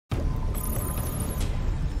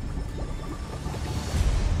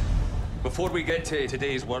Before we get to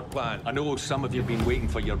today's work plan, I know some of you have been waiting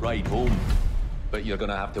for your ride home, but you're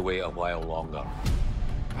gonna have to wait a while longer.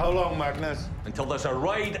 How long, Magnus? Until there's a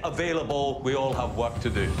ride available, we all have work to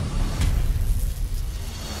do.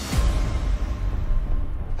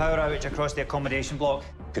 Power outage across the accommodation block.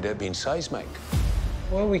 Could it have been seismic?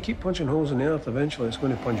 Well, we keep punching holes in the earth. Eventually, it's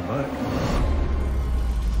going to punch back.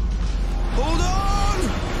 Hold on!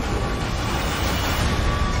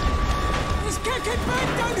 It's kicking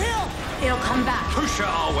back down here! It'll come back. Push it,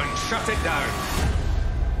 Alwyn. Shut it down.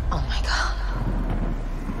 Oh, my God.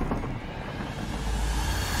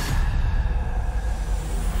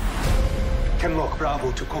 Kinloch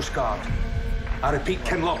Bravo to Coast Guard. I repeat,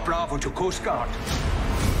 Kinloch Bravo to Coast Guard.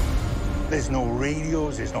 There's no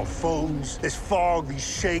radios, there's no phones, there's fog, these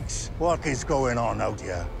shakes. What is going on out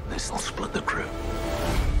here? This'll split the crew.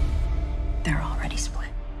 They're already split.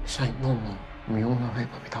 This ain't normal. We all know it,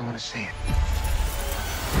 but we don't want to see it.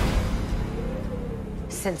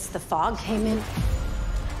 Since the fog came in,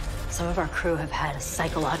 some of our crew have had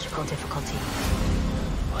psychological difficulty.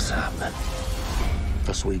 What's happening?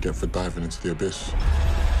 That's what you get for diving into the abyss.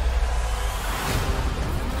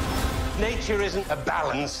 Nature isn't a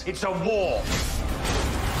balance, it's a war.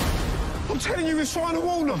 I'm telling you, he's trying to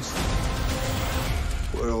warn us.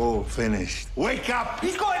 We're all finished. Wake up!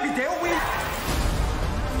 He's got to be dealt with!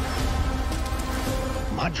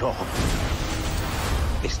 My job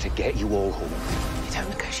is to get you all home. You don't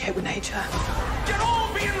negotiate with nature. You're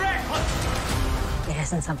all being reckless! It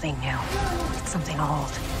isn't something new. It's something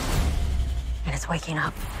old. And it's waking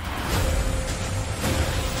up.